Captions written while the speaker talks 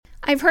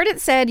I've heard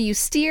it said you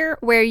steer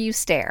where you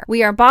stare.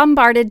 We are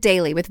bombarded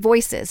daily with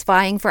voices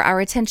vying for our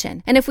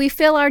attention. And if we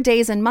fill our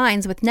days and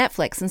minds with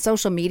Netflix and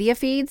social media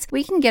feeds,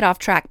 we can get off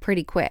track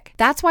pretty quick.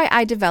 That's why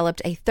I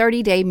developed a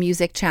 30-day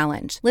music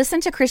challenge.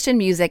 Listen to Christian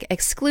music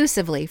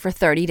exclusively for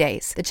 30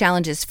 days. The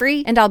challenge is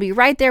free, and I'll be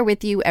right there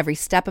with you every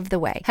step of the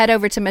way. Head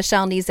over to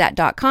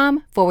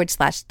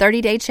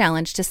michellenezat.com/30-day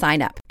challenge to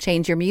sign up.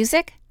 Change your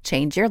music,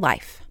 change your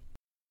life.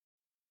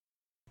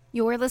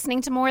 You're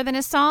listening to More Than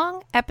a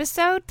Song,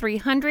 episode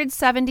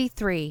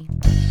 373.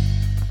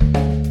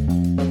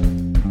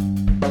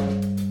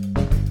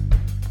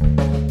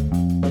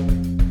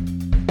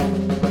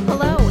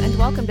 Hello, and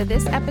welcome to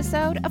this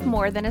episode of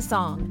More Than a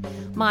Song.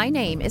 My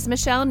name is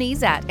Michelle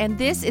Nezat, and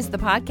this is the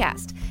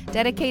podcast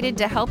dedicated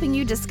to helping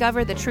you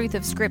discover the truth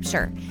of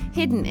Scripture,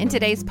 hidden in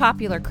today's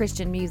popular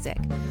Christian music.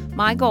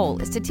 My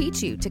goal is to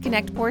teach you to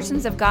connect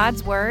portions of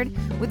God's Word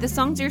with the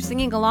songs you're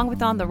singing along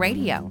with on the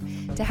radio,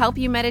 to help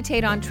you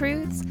meditate on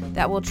truths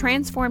that will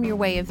transform your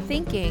way of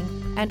thinking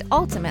and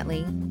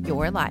ultimately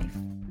your life.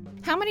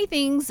 How many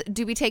things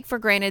do we take for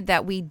granted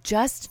that we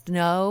just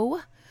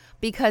know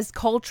because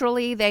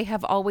culturally they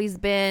have always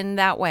been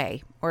that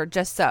way or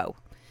just so?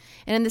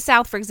 And in the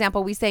South, for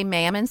example, we say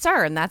ma'am and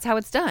sir, and that's how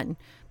it's done.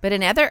 But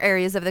in other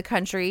areas of the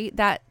country,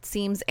 that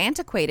seems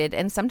antiquated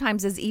and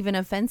sometimes is even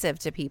offensive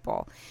to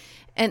people.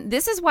 And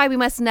this is why we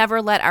must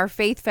never let our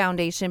faith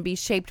foundation be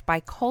shaped by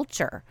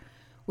culture.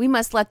 We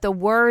must let the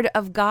Word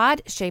of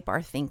God shape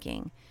our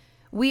thinking.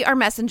 We Are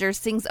Messengers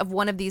sings of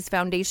one of these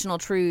foundational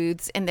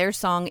truths in their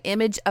song,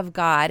 Image of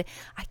God.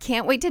 I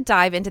can't wait to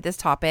dive into this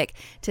topic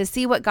to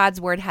see what God's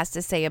Word has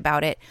to say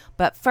about it.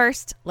 But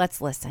first, let's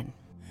listen.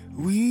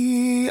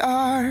 We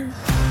are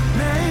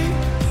made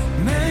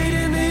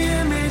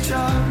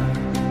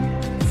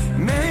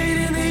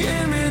in the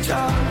image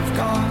of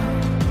God.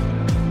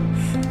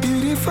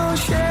 Beautiful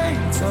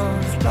shades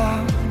of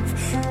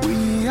love.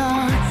 We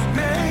are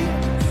made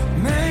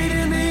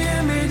in the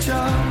image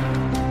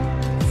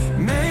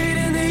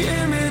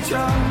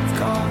of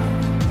God.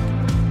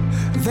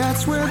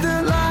 That's where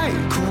the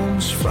light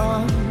comes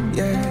from,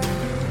 yeah.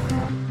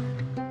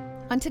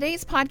 On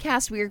today's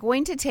podcast, we are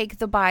going to take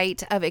the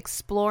bite of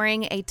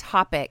exploring a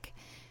topic.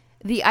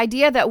 The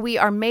idea that we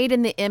are made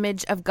in the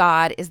image of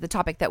God is the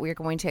topic that we are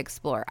going to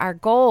explore. Our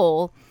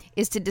goal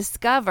is to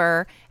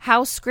discover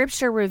how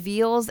Scripture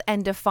reveals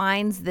and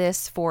defines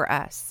this for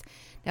us.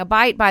 Now,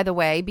 BITE, by the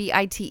way,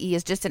 BITE,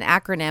 is just an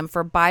acronym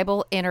for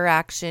Bible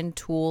Interaction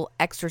Tool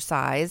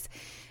Exercise.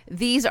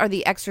 These are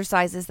the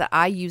exercises that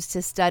I use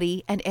to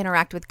study and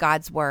interact with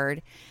God's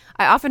Word.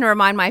 I often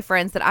remind my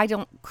friends that I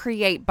don't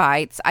create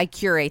bites, I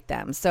curate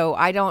them. So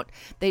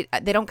they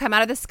don't come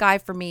out of the sky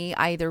for me.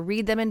 I either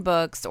read them in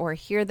books or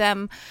hear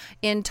them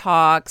in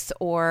talks,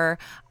 or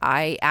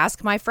I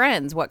ask my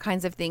friends, what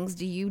kinds of things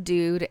do you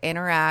do to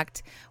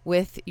interact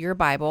with your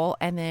Bible?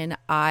 And then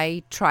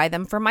I try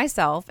them for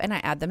myself and I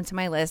add them to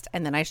my list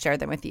and then I share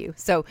them with you.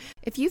 So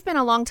if you've been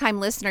a longtime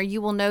listener,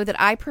 you will know that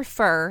I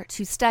prefer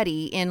to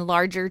study in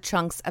larger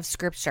chunks of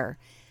Scripture.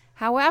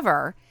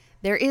 However,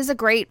 there is a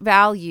great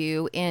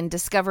value in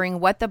discovering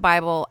what the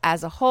Bible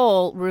as a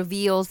whole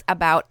reveals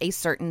about a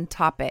certain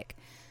topic.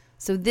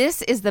 So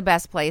this is the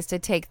best place to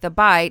take the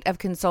bite of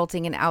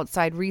consulting an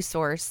outside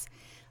resource.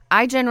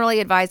 I generally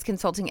advise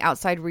consulting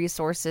outside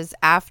resources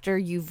after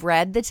you've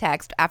read the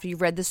text, after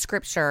you've read the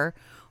Scripture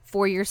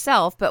for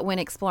yourself. But when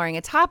exploring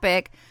a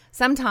topic,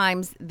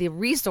 sometimes the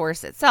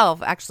resource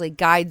itself actually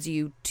guides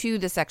you to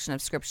the section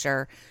of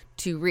Scripture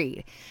to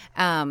read.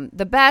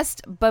 The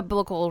best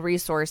biblical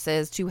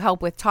resources to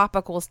help with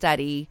topical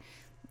study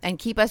and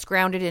keep us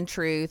grounded in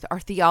truth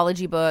are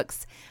theology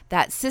books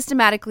that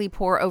systematically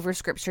pore over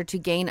Scripture to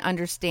gain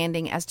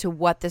understanding as to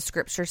what the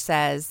Scripture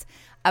says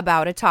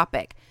about a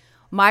topic.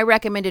 My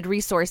recommended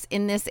resource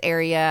in this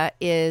area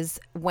is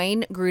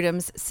Wayne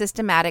Grudem's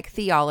Systematic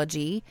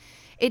Theology.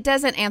 It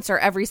doesn't answer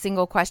every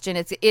single question.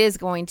 It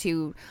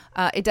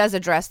does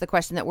address the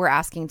question that we're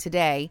asking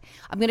today.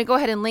 I'm going to go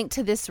ahead and link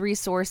to this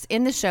resource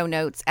in the show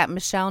notes at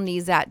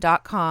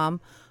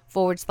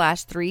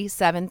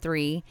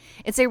michellenezat.com/373.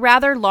 It's a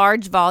rather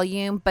large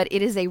volume, but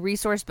it is a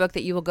resource book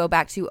that you will go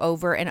back to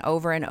over and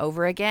over and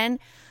over again.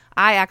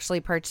 I actually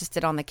purchased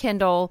it on the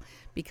Kindle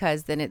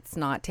because then it's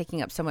not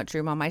taking up so much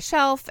room on my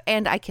shelf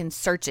and I can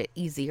search it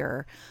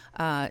easier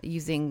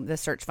using the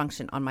search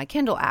function on my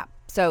Kindle app.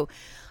 So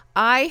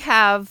I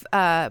have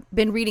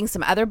been reading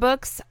some other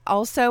books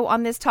also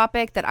on this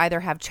topic that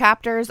either have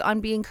chapters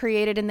on being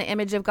created in the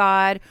image of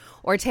God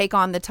or take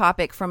on the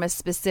topic from a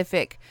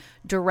specific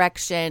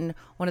direction.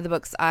 One of the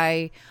books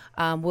I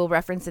will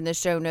reference in the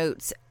show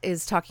notes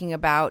is talking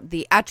about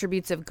the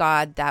attributes of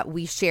God that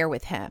we share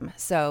with Him.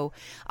 So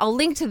I'll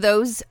link to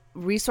those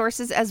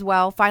resources as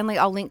well. Finally,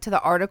 I'll link to the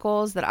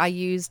articles that I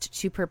used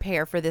to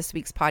prepare for this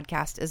week's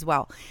podcast as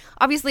well.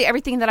 Obviously,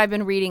 everything that I've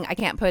been reading, I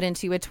can't put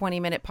into a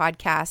 20-minute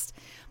podcast,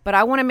 but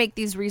I want to make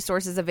these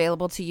resources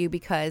available to you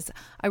because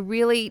I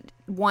really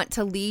want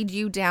to lead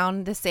you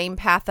down the same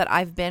path that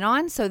I've been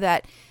on so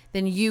that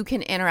then you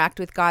can interact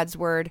with God's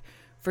Word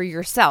for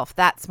yourself.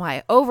 That's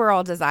my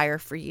overall desire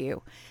for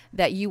you.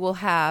 that you will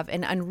have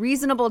an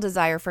unreasonable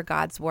desire for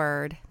God's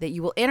word, that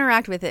you will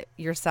interact with it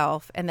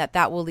yourself, and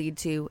that will lead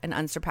to an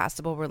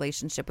unsurpassable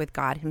relationship with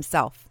God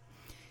himself.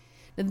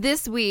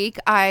 This week,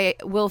 I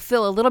will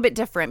feel a little bit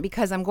different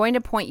because I'm going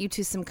to point you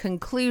to some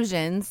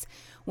conclusions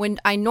when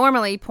I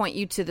normally point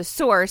you to the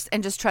source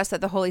and just trust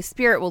that the Holy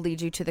Spirit will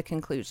lead you to the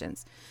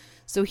conclusions.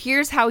 So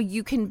here's how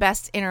you can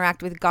best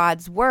interact with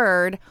God's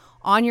word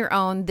on your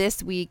own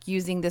this week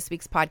using this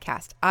week's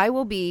podcast. I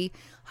will be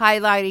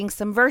highlighting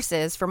some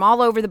verses from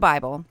all over the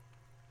Bible.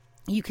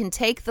 You can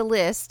take the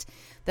list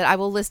that I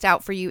will list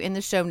out for you in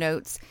the show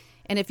notes.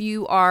 And if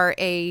you are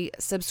a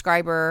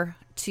subscriber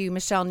to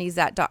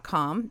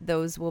michellenezat.com,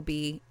 those will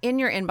be in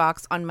your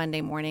inbox on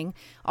Monday morning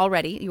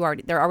already.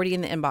 They're already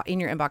in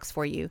your inbox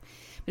for you.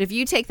 But if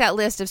you take that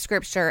list of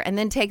scripture and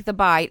then take the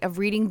bite of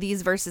reading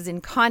these verses in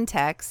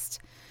context,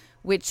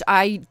 which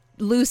I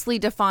loosely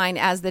define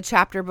as the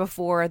chapter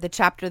before, the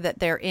chapter that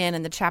they're in,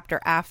 and the chapter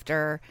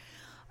after,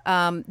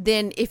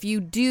 then if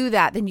you do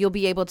that, then you'll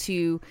be able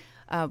to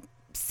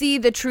see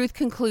the truth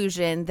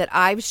conclusion that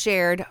I've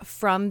shared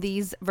from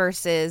these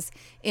verses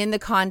in the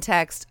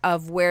context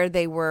of where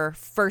they were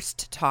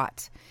first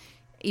taught,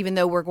 even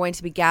though we're going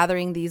to be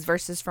gathering these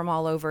verses from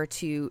all over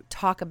to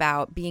talk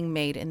about being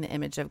made in the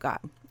image of God.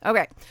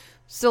 Okay,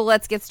 so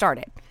let's get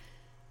started.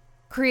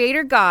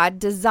 Creator God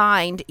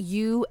designed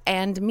you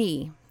and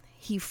me.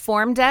 He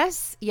formed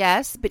us,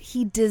 yes, but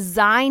he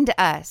designed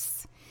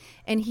us.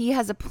 And he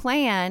has a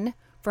plan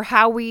for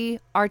how we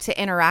are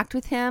to interact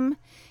with him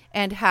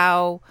and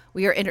how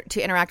we are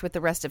to interact with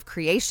the rest of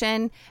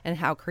creation and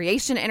how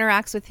creation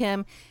interacts with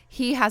him.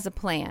 He has a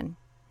plan.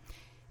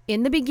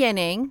 In the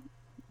beginning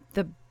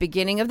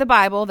of the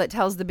Bible that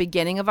tells the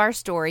beginning of our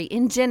story,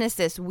 in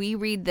Genesis, we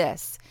read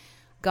this: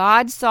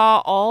 God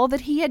saw all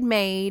that he had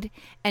made,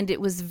 and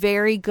it was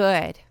very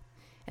good.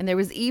 And there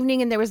was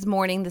evening and there was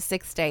morning the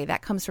sixth day.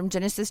 That comes from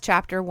Genesis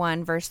chapter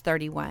 1, verse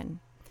 31.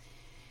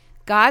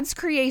 God's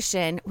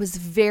creation was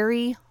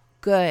very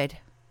good.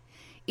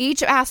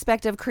 Each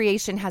aspect of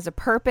creation has a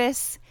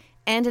purpose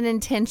and an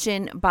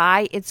intention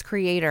by its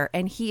creator.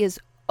 And he is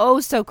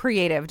oh so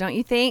creative, don't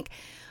you think?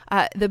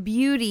 The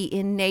beauty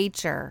in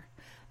nature,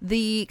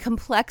 the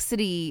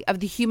complexity of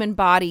the human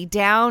body,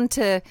 down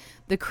to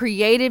the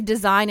creative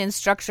design and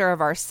structure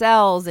of our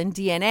cells and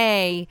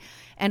DNA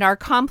and our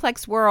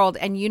complex world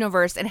and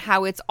universe and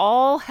how it's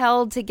all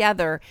held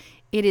together.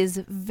 It is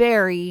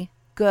very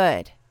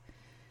good.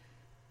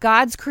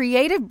 God's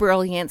creative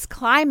brilliance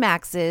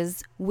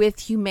climaxes with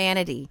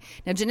humanity.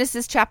 Now,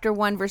 Genesis chapter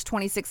 1, verse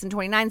 26 and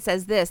 29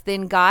 says this: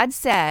 Then God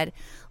said,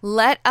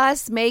 let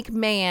us make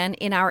man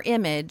in our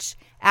image,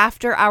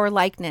 after our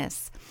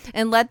likeness,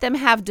 and let them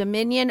have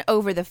dominion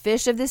over the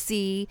fish of the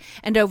sea,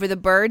 and over the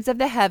birds of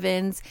the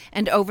heavens,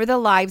 and over the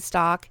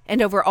livestock,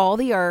 and over all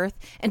the earth,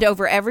 and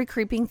over every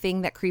creeping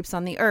thing that creeps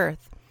on the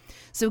earth.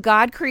 So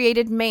God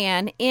created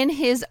man in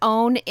his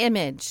own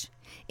image.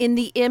 In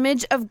the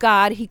image of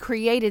God, he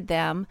created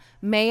them.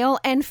 Male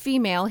and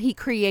female, he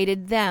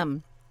created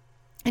them.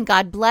 And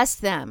God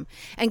blessed them.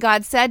 And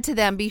God said to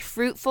them, be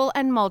fruitful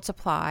and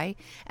multiply,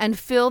 and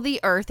fill the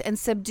earth and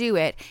subdue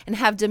it, and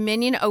have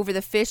dominion over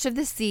the fish of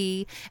the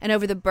sea, and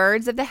over the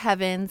birds of the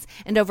heavens,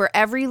 and over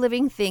every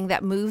living thing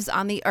that moves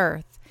on the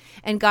earth.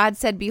 And God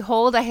said,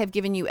 behold, I have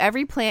given you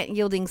every plant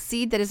yielding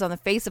seed that is on the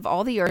face of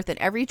all the earth, and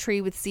every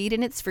tree with seed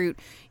in its fruit.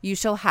 You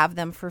shall have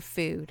them for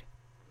food.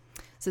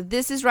 So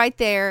this is right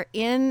there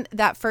in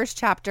that first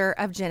chapter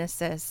of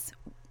Genesis.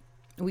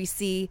 We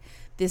see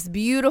this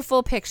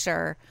beautiful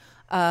picture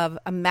of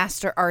a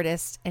master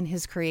artist and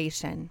his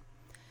creation.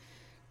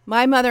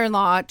 My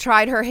mother-in-law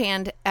tried her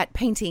hand at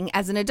painting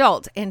as an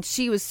adult, and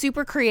she was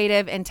super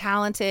creative and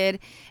talented,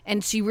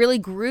 and she really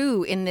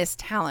grew in this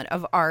talent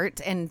of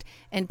art and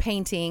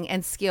painting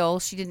and skill.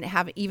 She didn't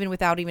have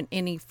without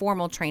any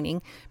formal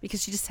training,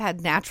 because she just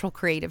had natural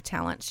creative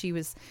talent. She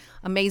was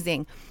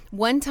amazing.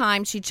 One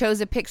time she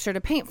chose a picture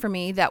to paint for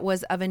me that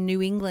was of a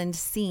New England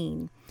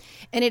scene.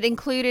 And it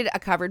included a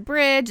covered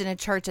bridge and a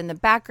church in the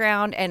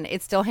background, and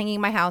it's still hanging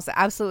in my house. I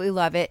absolutely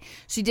love it.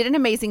 She did an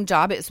amazing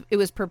job. It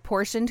was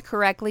proportioned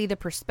correctly. The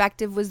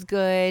perspective was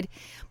good,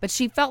 but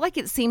she felt like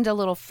it seemed a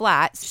little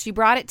flat. So she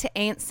brought it to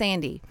Aunt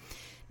Sandy.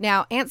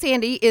 Now, Aunt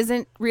Sandy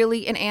isn't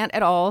really an aunt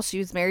at all. She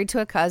was married to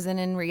a cousin,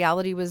 and in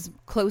reality was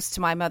close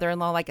to my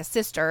mother-in-law like a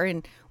sister,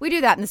 and we do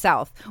that in the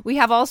South. We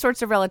have all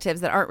sorts of relatives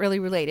that aren't really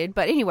related,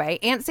 but anyway,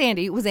 Aunt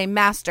Sandy was a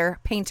master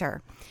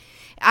painter.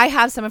 I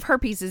have some of her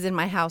pieces in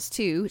my house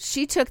too.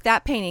 She took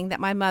that painting that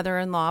my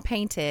mother-in-law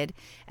painted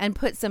and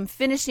put some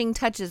finishing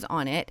touches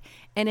on it,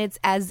 and it's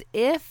as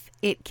if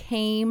it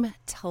came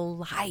to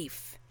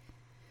life.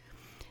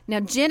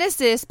 Now,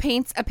 Genesis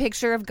paints a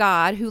picture of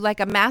God who, like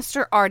a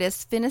master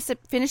artist,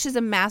 finishes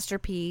a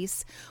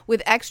masterpiece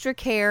with extra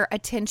care,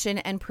 attention,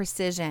 and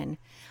precision.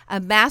 A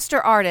master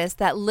artist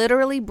that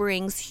literally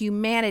brings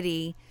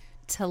humanity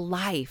to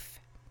life.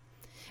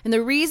 And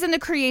the reason the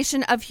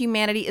creation of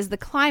humanity is the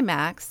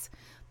climax,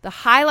 the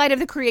highlight of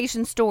the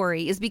creation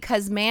story, is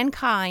because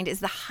mankind is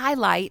the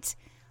highlight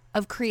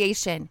of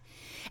creation.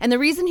 And the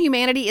reason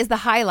humanity is the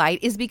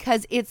highlight is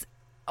because it's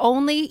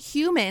only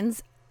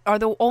humans are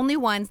the only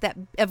ones that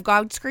of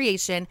God's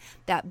creation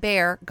that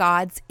bear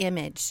God's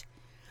image.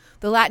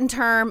 The Latin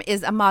term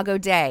is imago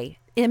Dei,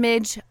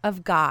 image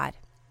of God.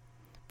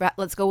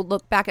 Let's go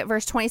look back at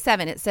verse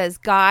 27. It says,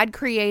 God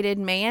created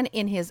man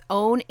in his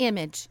own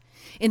image.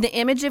 In the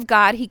image of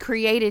God, he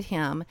created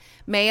him.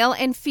 Male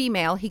and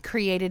female, he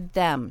created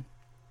them.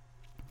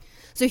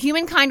 So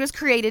humankind was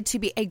created to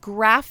be a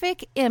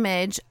graphic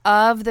image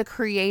of the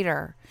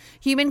Creator.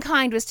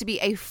 Humankind was to be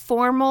a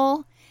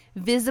formal,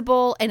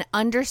 visible, and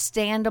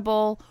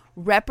understandable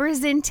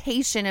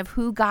representation of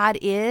who God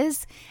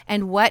is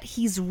and what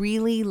he's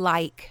really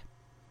like.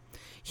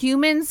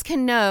 Humans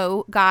can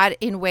know God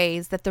in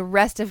ways that the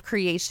rest of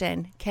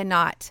creation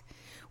cannot.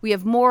 We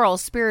have moral,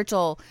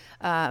 spiritual,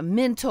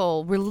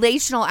 mental,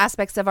 relational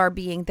aspects of our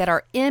being that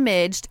are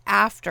imaged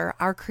after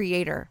our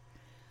Creator.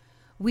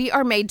 We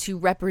are made to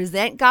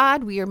represent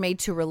God. We are made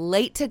to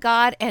relate to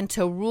God and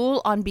to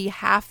rule on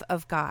behalf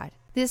of God.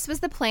 This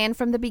was the plan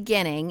from the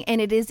beginning, and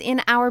it is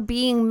in our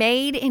being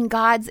made in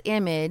God's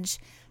image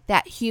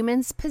that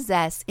humans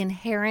possess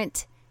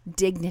inherent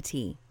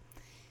dignity.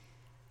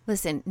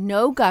 Listen,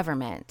 no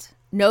government,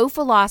 no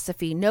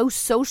philosophy, no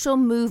social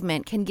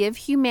movement can give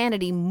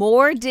humanity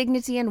more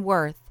dignity and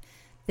worth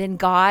than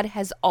God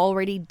has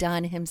already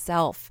done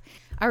himself.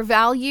 Our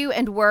value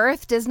and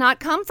worth does not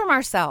come from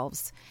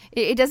ourselves.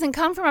 It doesn't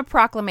come from a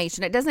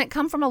proclamation. It doesn't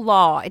come from a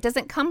law. It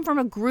doesn't come from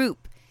a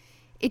group.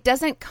 It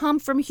doesn't come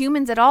from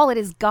humans at all. It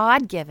is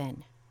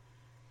God-given.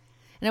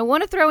 And I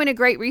want to throw in a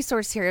great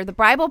resource here. The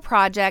Bible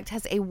Project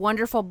has a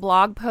wonderful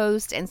blog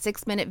post and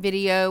 6-minute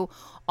video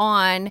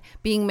on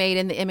being made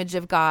in the image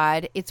of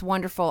God. It's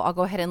wonderful. I'll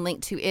go ahead and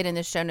link to it in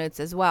the show notes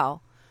as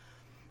well.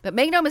 But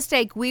make no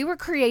mistake, we were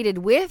created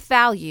with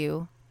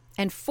value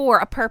and for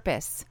a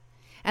purpose.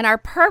 And our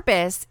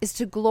purpose is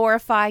to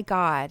glorify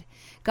God.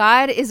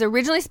 God is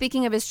originally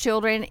speaking of his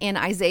children in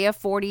Isaiah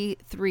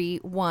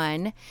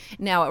 43:1.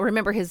 Now,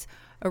 remember, his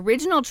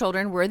original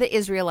children were the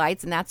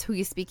Israelites, and that's who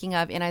he's speaking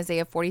of in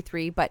Isaiah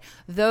 43. But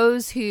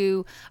those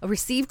who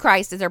receive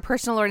Christ as their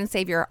personal Lord and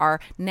Savior are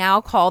now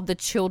called the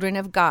children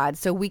of God.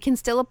 So we can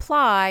still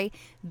apply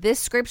this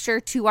scripture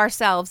to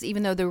ourselves,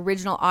 even though the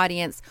original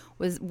audience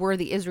were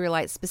the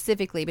Israelites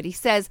specifically. But he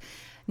says,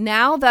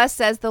 now thus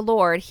says the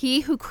Lord,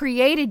 he who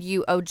created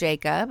you, O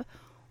Jacob.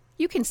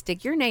 You can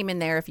stick your name in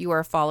there if you are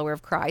a follower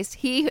of Christ.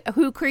 He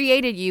who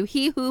created you,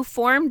 he who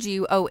formed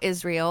you, O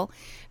Israel.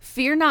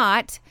 Fear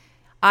not,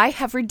 I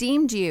have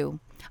redeemed you.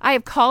 I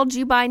have called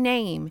you by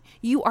name.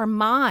 You are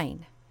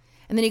mine.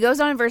 And then he goes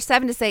on in verse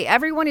 7 to say,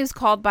 everyone who's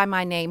called by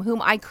my name,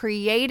 whom I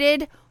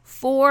created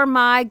for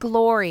my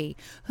glory,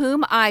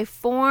 whom I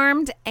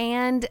formed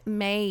and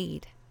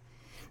made.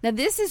 Now,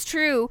 this is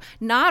true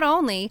not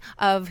only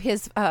of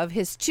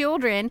his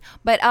children,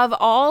 but of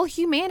all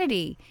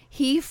humanity.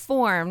 He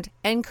formed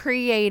and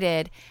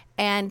created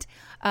and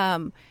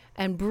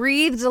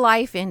breathed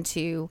life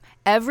into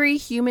every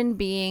human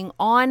being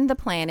on the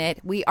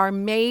planet. We are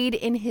made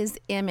in his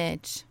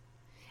image,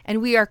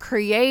 and we are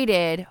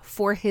created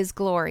for his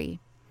glory.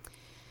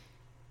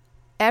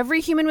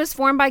 Every human was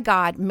formed by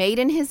God, made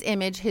in his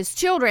image. His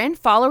children,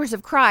 followers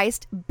of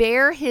Christ,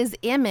 bear his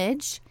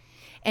image.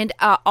 And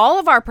all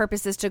of our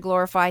purpose is to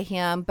glorify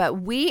him,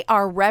 but we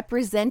are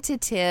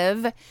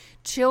representative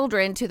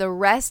children to the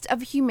rest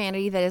of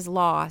humanity that is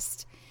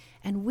lost.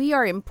 And we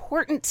are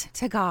important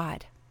to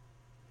God.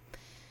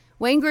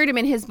 Wayne Grudem,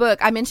 in his book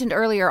I mentioned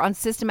earlier on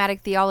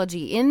systematic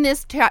theology, in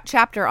this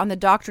chapter on the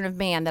doctrine of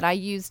man that I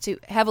used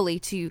heavily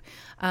to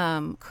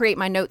create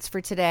my notes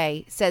for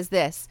today, says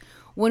this: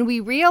 when we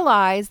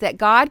realize that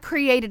God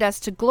created us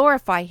to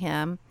glorify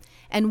him,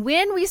 and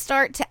when we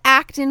start to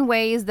act in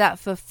ways that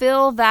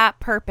fulfill that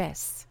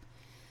purpose,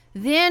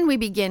 then we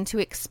begin to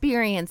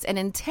experience an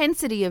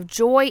intensity of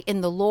joy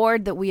in the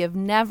Lord that we have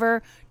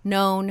never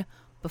known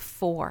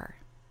before.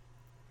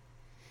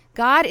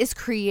 God is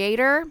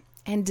creator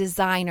and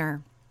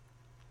designer.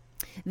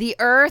 The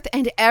earth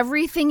and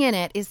everything in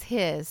it is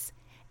his,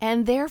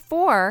 and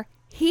therefore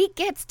he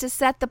gets to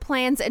set the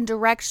plans and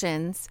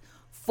directions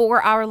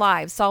for our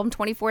lives. Psalm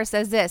 24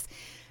 says this: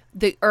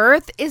 the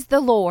earth is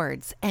the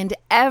Lord's and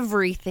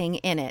everything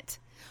in it.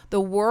 The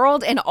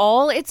world and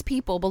all its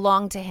people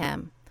belong to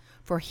him.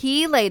 For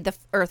he laid the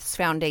earth's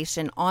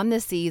foundation on the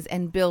seas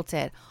and built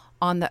it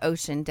on the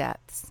ocean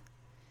depths.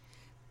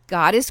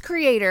 God is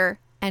creator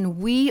and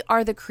we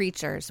are the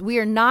creatures. We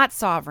are not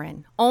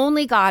sovereign.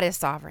 Only God is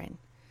sovereign.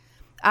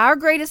 Our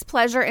greatest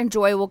pleasure and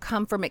joy will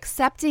come from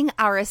accepting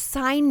our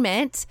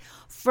assignment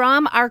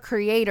from our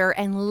Creator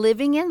and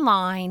living in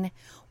line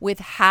with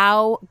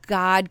how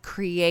God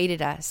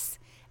created us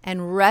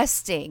and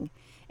resting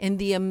in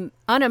the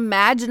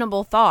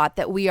unimaginable thought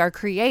that we are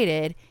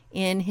created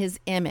in his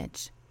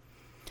image.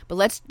 But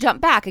let's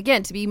jump back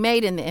again to be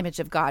made in the image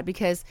of God,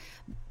 because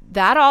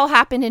that all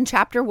happened in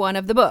chapter 1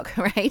 of the book,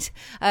 right?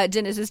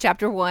 Genesis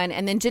chapter 1.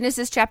 And then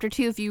Genesis chapter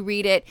 2, if you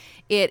read it,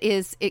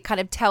 it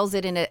kind of tells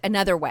it in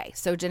another way.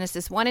 So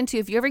Genesis 1 and 2,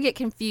 if you ever get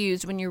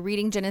confused when you're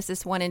reading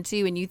Genesis 1 and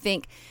 2 and you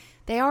think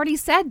They already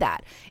said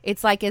that.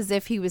 It's like as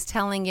if he was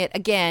telling it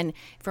again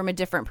from a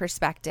different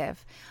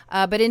perspective.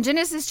 But in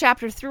Genesis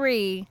chapter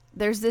 3,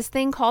 there's this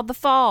thing called the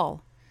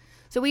fall.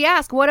 So we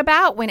ask, what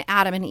about when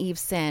Adam and Eve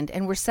sinned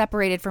and were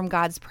separated from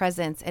God's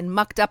presence and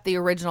mucked up the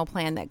original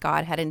plan that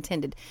God had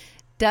intended?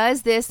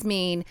 Does this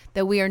mean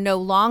that we are no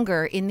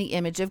longer in the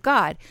image of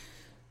God?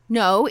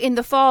 No, in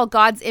the fall,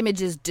 God's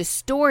image is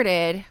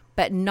distorted,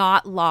 but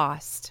not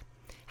lost.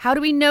 How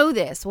do we know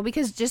this? Well,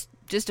 because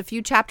just a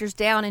few chapters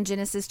down in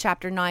Genesis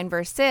chapter 9,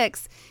 verse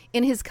 6,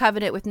 in his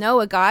covenant with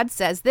Noah, God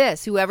says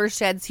this, whoever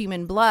sheds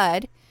human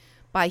blood,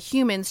 by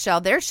humans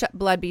shall their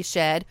blood be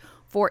shed,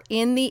 for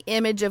in the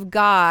image of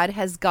God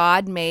has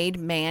God made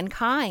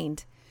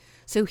mankind.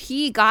 So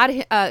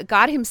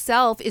God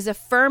himself is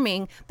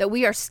affirming that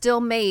we are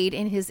still made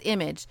in his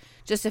image.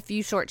 Just a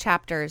few short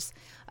chapters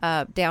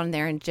down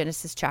there in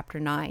Genesis chapter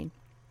 9.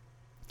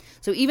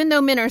 So even though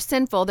men are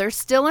sinful, there's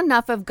still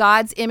enough of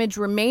God's image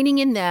remaining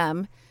in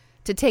them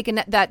to take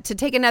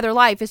another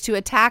life is to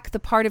attack the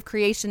part of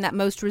creation that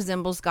most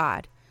resembles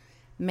God.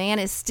 Man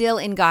is still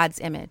in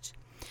God's image.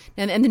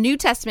 And the New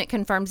Testament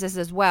confirms this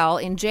as well.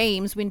 In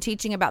James, when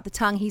teaching about the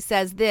tongue, he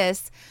says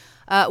this,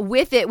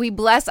 with it we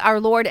bless our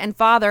Lord and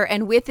Father,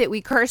 and with it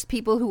we curse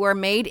people who are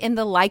made in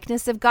the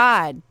likeness of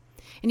God.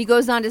 And he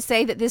goes on to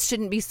say that this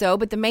shouldn't be so,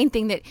 but the main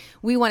thing that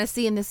we want to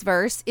see in this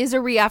verse is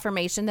a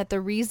reaffirmation that the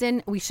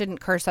reason we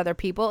shouldn't curse other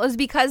people is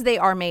because they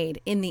are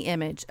made in the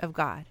image of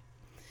God.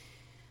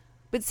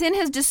 But sin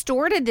has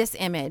distorted this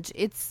image.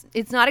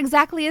 It's not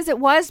exactly as it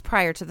was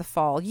prior to the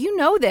fall. You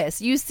know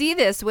this. You see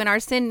this when our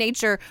sin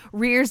nature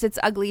rears its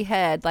ugly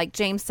head. Like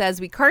James says,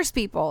 we curse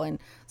people and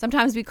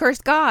sometimes we curse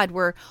God.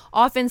 We're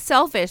often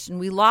selfish and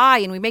we lie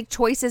and we make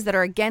choices that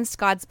are against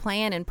God's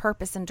plan and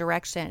purpose and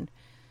direction.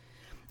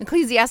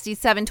 Ecclesiastes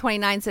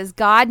 7:29 says,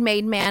 God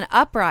made man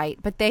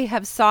upright, but they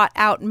have sought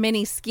out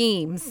many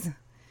schemes.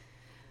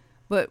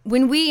 But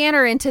when we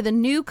enter into the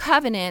new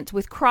covenant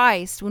with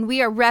Christ, when we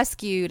are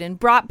rescued and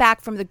brought back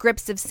from the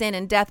grips of sin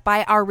and death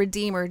by our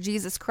Redeemer,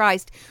 Jesus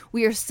Christ,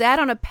 we are set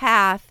on a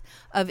path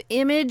of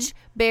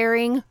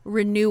image-bearing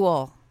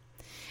renewal.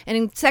 And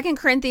in 2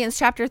 Corinthians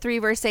chapter 3,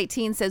 verse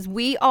 18 says,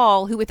 we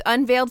all who with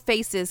unveiled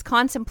faces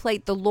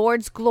contemplate the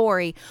Lord's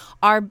glory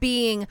are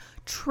being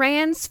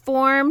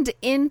transformed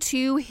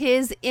into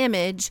his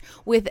image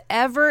with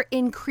ever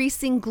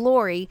increasing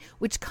glory,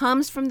 which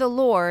comes from the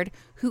Lord,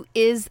 who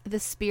is the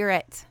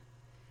Spirit.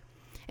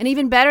 And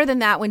even better than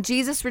that, when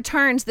Jesus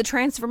returns, the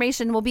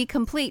transformation will be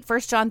complete. 1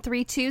 John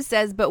 3:2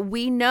 says, but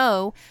we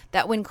know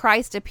that when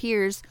Christ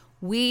appears,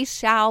 we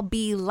shall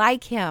be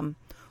like him,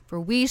 for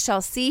we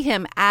shall see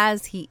him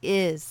as he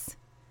is.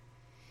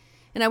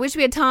 And I wish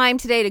we had time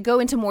today to go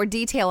into more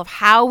detail of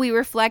how we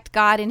reflect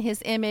God in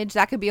his image.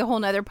 That could be a whole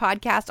nother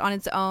podcast on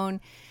its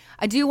own.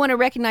 I do want to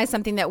recognize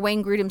something that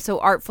Wayne Grudem so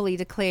artfully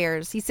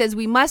declares. He says,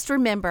 we must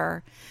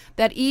remember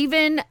that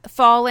even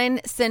fallen,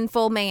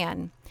 sinful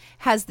man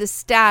has the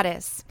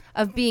status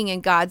of being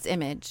in God's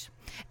image.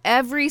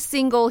 Every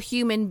single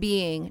human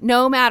being,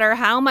 no matter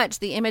how much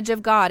the image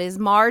of God is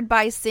marred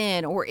by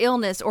sin or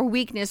illness or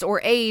weakness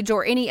or age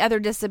or any other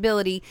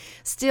disability,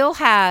 still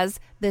has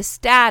the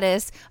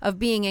status of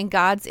being in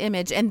God's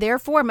image and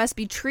therefore must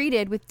be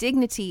treated with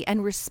dignity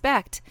and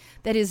respect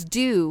that is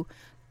due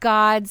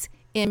God's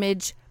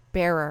image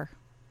bearer.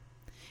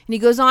 And he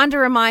goes on to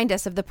remind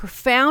us of the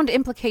profound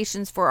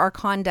implications for our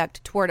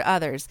conduct toward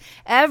others.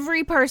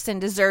 Every person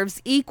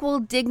deserves equal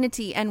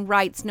dignity and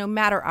rights, no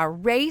matter our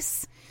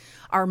race,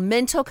 our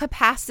mental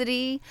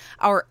capacity,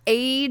 our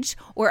age,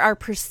 or our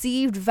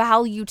perceived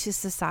value to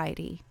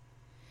society.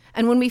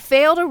 And when we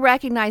fail to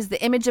recognize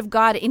the image of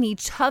God in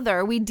each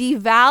other, we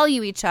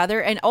devalue each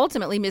other and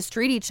ultimately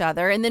mistreat each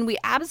other. And then we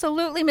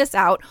absolutely miss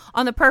out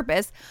on the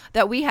purpose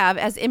that we have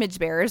as image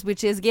bearers,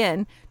 which is,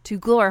 again, to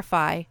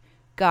glorify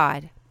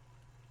God.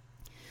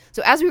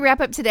 So as we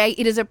wrap up today,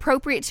 it is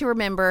appropriate to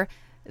remember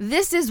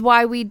this is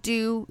why we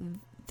do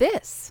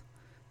this.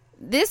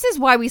 This is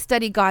why we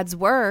study God's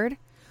word.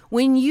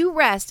 When you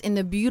rest in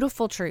the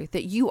beautiful truth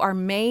that you are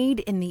made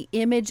in the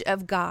image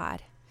of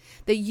God,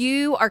 that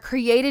you are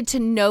created to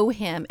know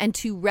him and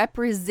to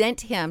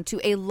represent him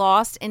to a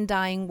lost and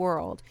dying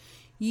world,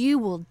 you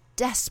will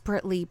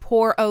desperately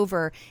pore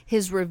over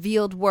his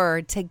revealed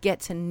word to get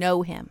to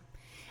know him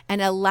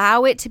and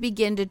allow it to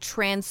begin to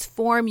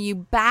transform you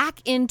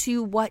back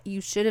into what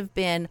you should have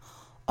been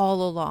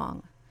all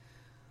along.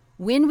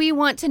 When we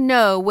want to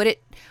know what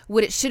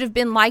it should have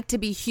been like to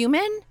be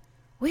human,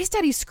 we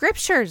study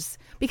scriptures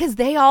because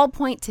they all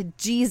point to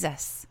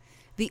Jesus,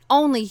 the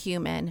only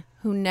human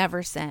who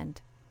never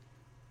sinned.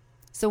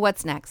 So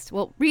what's next?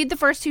 Well, read the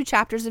first 2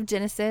 chapters of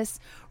Genesis.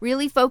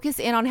 Really focus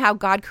in on how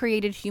God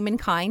created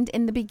humankind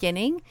in the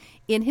beginning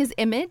in his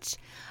image.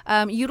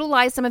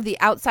 Utilize some of the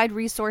outside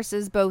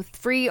resources, both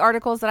free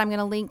articles that I'm going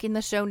to link in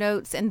the show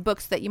notes and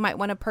books that you might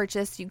want to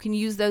purchase. You can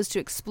use those to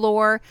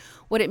explore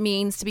what it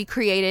means to be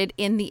created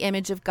in the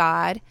image of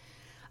God.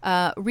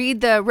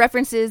 Read the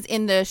references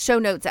in the show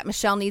notes at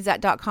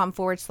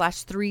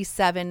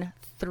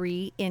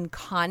michellenezat.com/373 in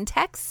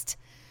context.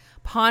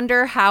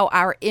 ponder how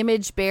our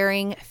image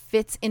bearing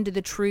fits into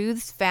the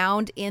truths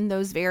found in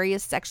those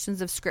various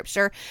sections of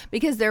Scripture,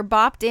 because they're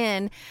plugged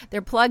in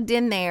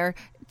there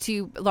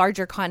to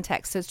larger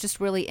context. So it's just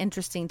really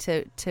interesting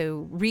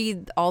to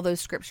read all those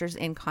scriptures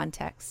in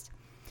context.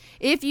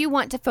 If you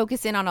want to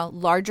focus in on a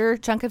larger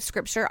chunk of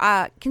Scripture,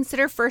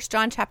 consider 1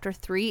 John chapter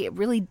 3. It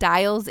really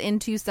dials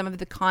into some of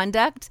the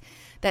conduct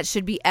that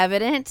should be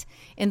evident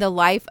in the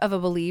life of a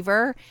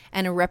believer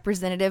and a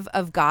representative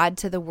of God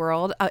to the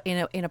world,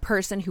 in a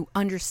person who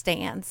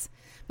understands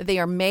that they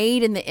are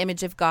made in the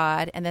image of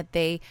God and that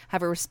they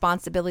have a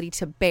responsibility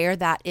to bear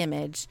that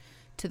image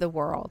to the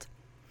world.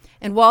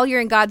 And while you're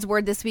in God's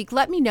Word this week,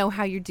 let me know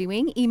how you're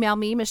doing. Email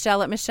me,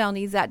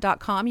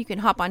 Michelle@MichelleNezat.com. You can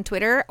hop on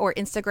Twitter or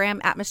Instagram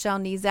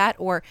 @MichelleNezat,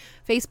 or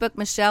Facebook.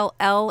 Michelle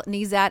L.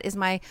 Nezat is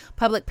my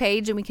public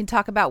page, and we can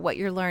talk about what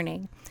you're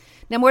learning.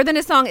 Now, More Than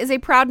a Song is a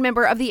proud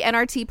member of the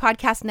NRT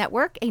Podcast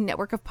Network, a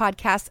network of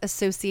podcasts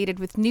associated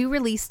with New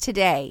Release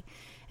Today.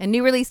 And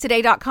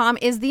NewReleaseToday.com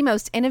is the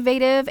most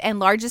innovative and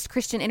largest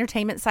Christian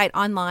entertainment site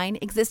online,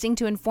 existing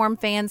to inform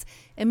fans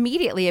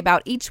immediately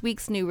about each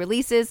week's new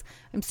releases.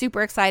 I'm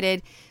super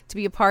excited to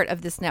be a part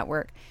of this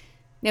network.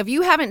 Now, if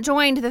you haven't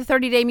joined the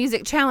 30-Day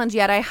Music Challenge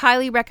yet, I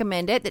highly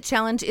recommend it. The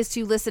challenge is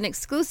to listen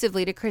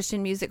exclusively to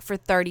Christian music for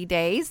 30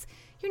 days.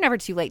 You're never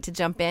too late to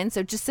jump in,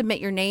 so just submit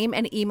your name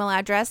and email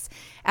address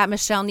at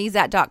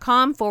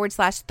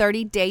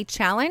michellenezat.com/30-day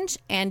challenge,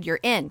 and you're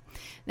in.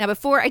 Now,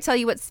 before I tell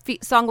you what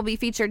song will be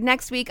featured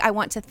next week, I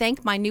want to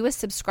thank my newest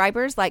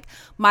subscribers like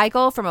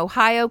Michael from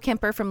Ohio,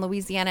 Kemper from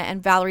Louisiana,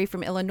 and Valerie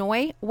from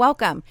Illinois.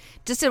 Welcome.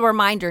 Just a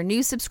reminder,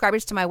 new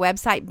subscribers to my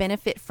website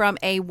benefit from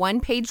a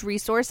one-page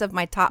resource of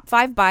my top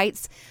 5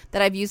 bites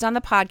that I've used on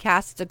the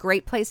podcast. It's a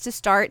great place to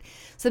start.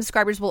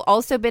 Subscribers will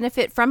also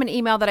benefit from an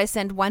email that I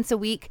send once a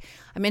week.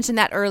 I mentioned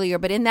that earlier,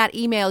 but in that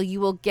email, you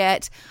will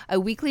get a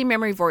weekly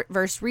memory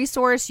verse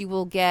resource. You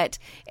will get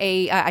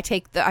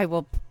I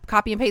will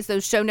copy and paste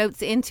those show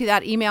notes into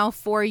that email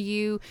for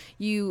you.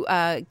 You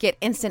get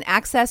instant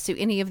access to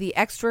any of the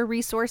extra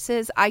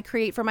resources I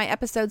create for my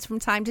episodes from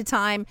time to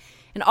time.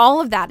 And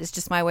all of that is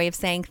just my way of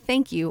saying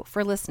thank you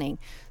for listening.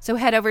 So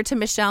head over to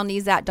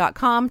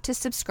michellenezat.com to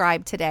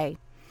subscribe today.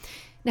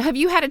 Now, have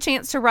you had a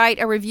chance to write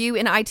a review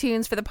in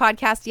iTunes for the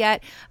podcast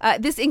yet?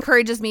 This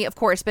encourages me, of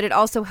course, but it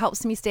also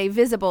helps me stay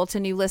visible to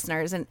new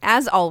listeners. And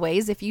as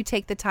always, if you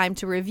take the time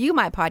to review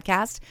my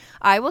podcast,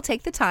 I will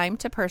take the time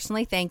to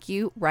personally thank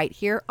you right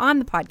here on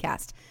the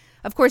podcast.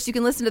 Of course, you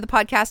can listen to the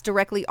podcast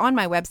directly on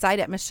my website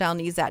at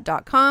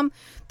michellenezat.com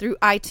through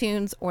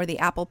iTunes or the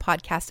Apple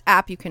Podcast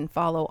app. You can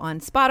follow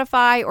on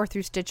Spotify or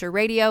through Stitcher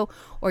Radio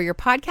or your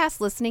podcast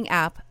listening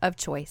app of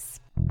choice.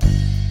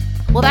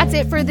 Well, that's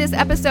it for this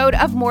episode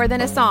of More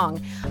Than a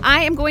Song.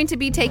 I am going to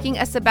be taking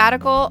a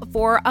sabbatical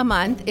for a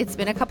month. It's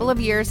been a couple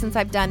of years since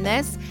I've done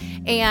this,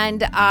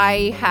 and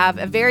I have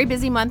a very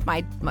busy month.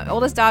 My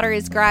oldest daughter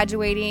is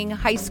graduating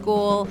high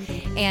school,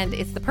 and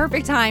it's the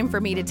perfect time for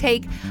me to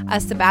take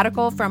a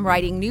sabbatical from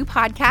writing new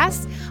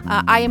podcasts.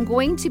 I am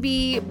going to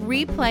be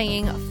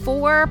replaying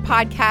 4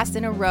 podcasts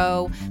in a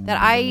row that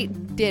I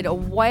did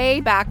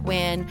way back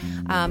when.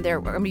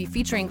 They're going to be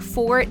featuring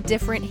 4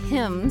 different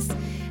hymns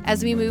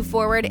as we move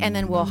forward, and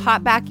then we'll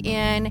hop back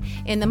in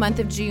the month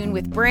of June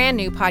with brand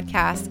new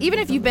podcasts. Even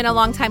if you've been a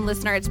long-time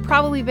listener, it's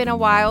probably been a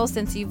while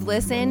since you've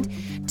listened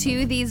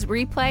to these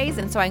replays,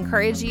 and so I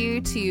encourage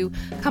you to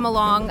come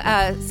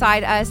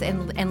alongside us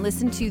and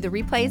listen to the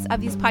replays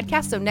of these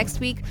podcasts. So next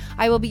week,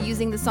 I will be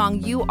using the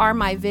song You Are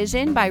My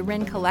Vision by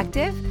Wren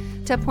Collective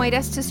to point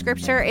us to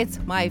Scripture. It's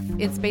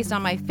based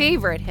on my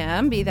favorite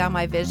hymn, Be Thou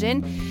My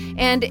Vision.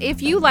 And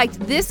if you liked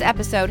this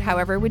episode,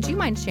 however, would you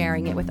mind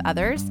sharing it with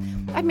others?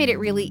 I've made it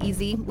really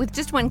easy. With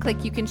just one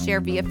click, you can share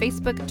via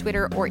Facebook,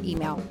 Twitter, or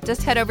email.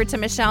 Just head over to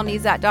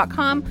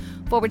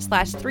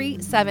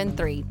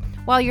michellenezat.com/373.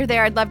 While you're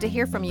there, I'd love to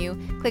hear from you.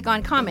 Click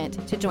on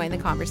comment to join the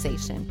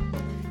conversation.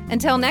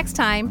 Until next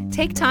time,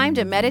 take time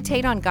to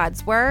meditate on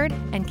God's Word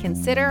and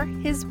consider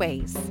His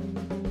ways.